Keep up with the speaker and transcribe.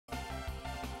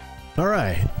All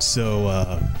right, so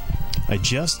I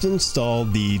just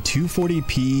installed the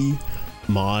 240p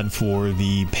mod for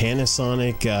the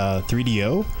Panasonic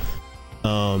 3DO.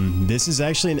 This is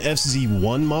actually an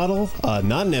FZ-1 model,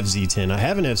 not an FZ-10. I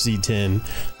have an FZ-10.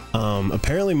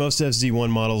 Apparently most FZ-1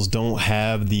 models don't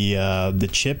have the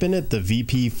chip in it, the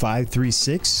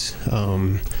VP536.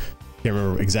 Can't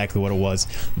remember exactly what it was.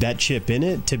 That chip in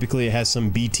it, typically it has some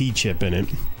BT chip in it.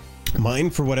 Mine,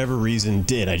 for whatever reason,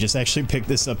 did. I just actually picked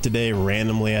this up today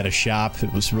randomly at a shop.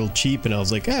 It was real cheap, and I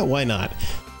was like, why not?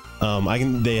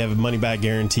 They have a money back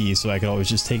guarantee, so I could always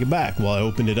just take it back. Well, I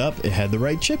opened it up, it had the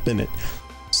right chip in it.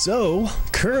 So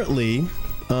currently,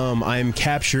 I'm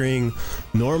capturing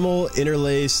normal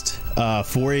interlaced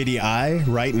 480i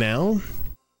right now.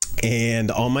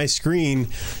 And on my screen,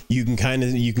 you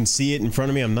can see it in front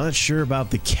of me. I'm not sure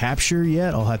about the capture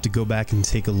yet. I'll have to go back and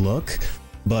take a look.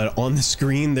 But on the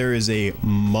screen, there is a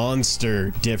monster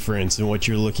difference in what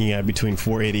you're looking at between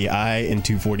 480i and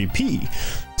 240p.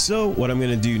 So what I'm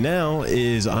going to do now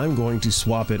is I'm going to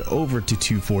swap it over to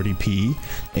 240p,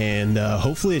 and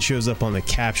hopefully it shows up on the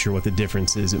capture what the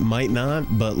difference is. It might not,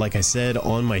 but like I said,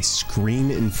 on my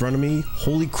screen in front of me,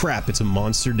 holy crap, it's a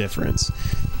monster difference.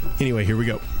 Anyway, here we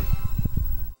go.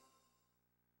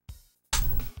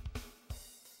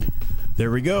 There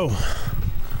we go.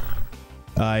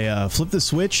 I flipped the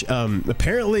switch.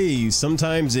 Apparently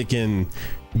sometimes it can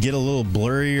get a little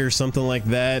blurry or something like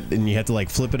that, and you have to like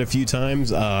flip it a few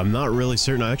times. I'm not really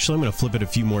certain. Actually, I'm gonna flip it a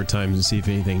few more times and see if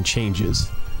anything changes.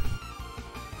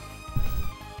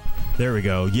 There we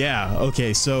go. Yeah,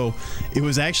 okay, so it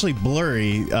was actually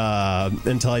blurry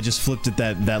until I just flipped it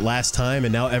that last time,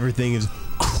 and now everything is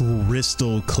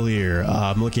crystal clear.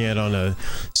 I'm looking at it on a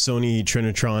Sony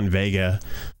Trinitron Vega.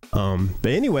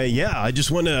 But anyway, yeah, I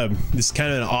just want to, this is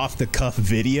kind of an off-the-cuff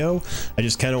video. I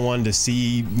just kind of wanted to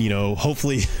see, you know,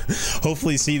 hopefully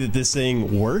see that this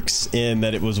thing works and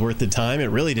that it was worth the time. It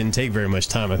really didn't take very much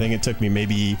time. I think it took me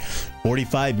maybe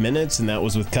 45 minutes, and that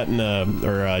was with cutting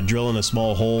drilling a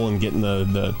small hole and getting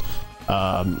the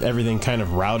everything kind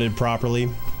of routed properly.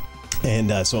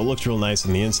 And so it looks real nice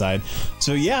on the inside.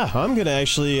 So yeah, I'm gonna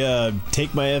actually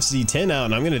take my FZ-10 out,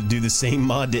 and I'm gonna do the same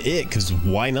mod to it, because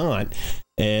why not?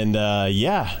 And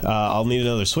yeah, I'll need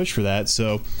another switch for that.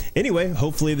 So anyway,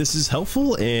 hopefully this is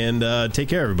helpful, and take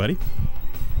care, everybody.